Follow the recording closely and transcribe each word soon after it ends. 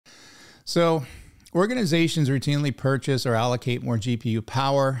So organizations routinely purchase or allocate more GPU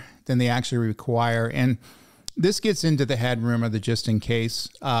power than they actually require. And this gets into the headroom or the just-in-case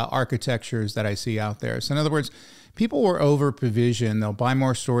architectures that I see out there. So in other words, people were over-provisioned. They'll buy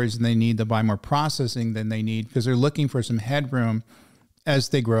more storage than they need. They'll buy more processing than they need because they're looking for some headroom as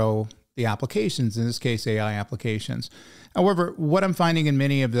they grow the applications, in this case, AI applications. However, what I'm finding in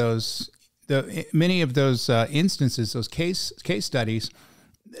many of those instances, those case studies,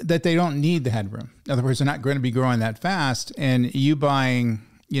 that they don't need the headroom. In other words, they're not going to be growing that fast. And you buying,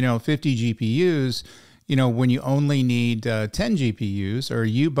 50 GPUs, when you only need 10 GPUs, or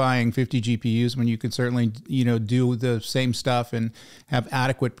you buying 50 GPUs when you could certainly, do the same stuff and have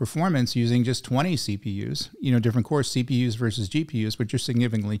adequate performance using just 20 CPUs, different core CPUs versus GPUs, which are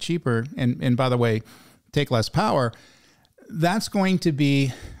significantly cheaper. And by the way, take less power. That's going to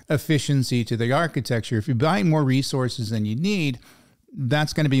be efficiency to the architecture. If you're buying more resources than you need,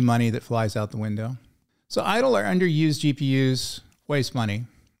 that's going to be money that flies out the window. So idle or underused GPUs waste money.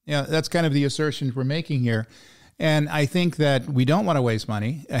 That's kind of the assertion we're making here. And I think that we don't want to waste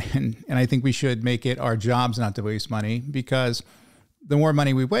money. And I think we should make it our jobs not to waste money, because the more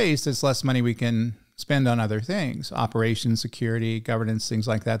money we waste, it's less money we can spend on other things, operations, security, governance, things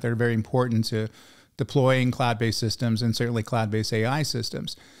like that are very important to deploying cloud-based systems and certainly cloud-based AI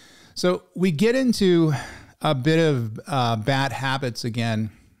systems. So we get into a bit of bad habits again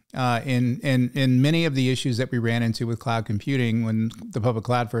in many of the issues that we ran into with cloud computing when the public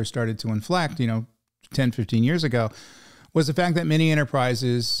cloud first started to inflect, 10, 15 years ago, was the fact that many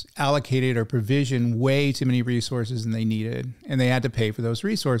enterprises allocated or provisioned way too many resources than they needed, and they had to pay for those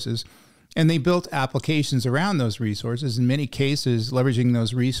resources. And they built applications around those resources, in many cases leveraging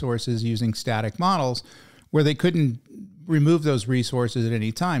those resources using static models where they couldn't remove those resources at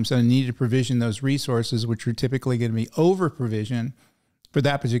any time. So they needed to provision those resources, which were typically going to be over-provisioned for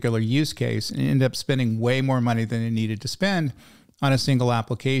that particular use case, and end up spending way more money than they needed to spend on a single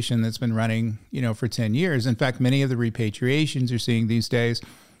application that's been running, for 10 years. In fact, many of the repatriations you're seeing these days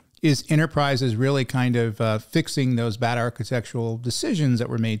is enterprises really kind of fixing those bad architectural decisions that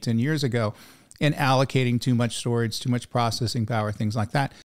were made 10 years ago and allocating too much storage, too much processing power, things like that.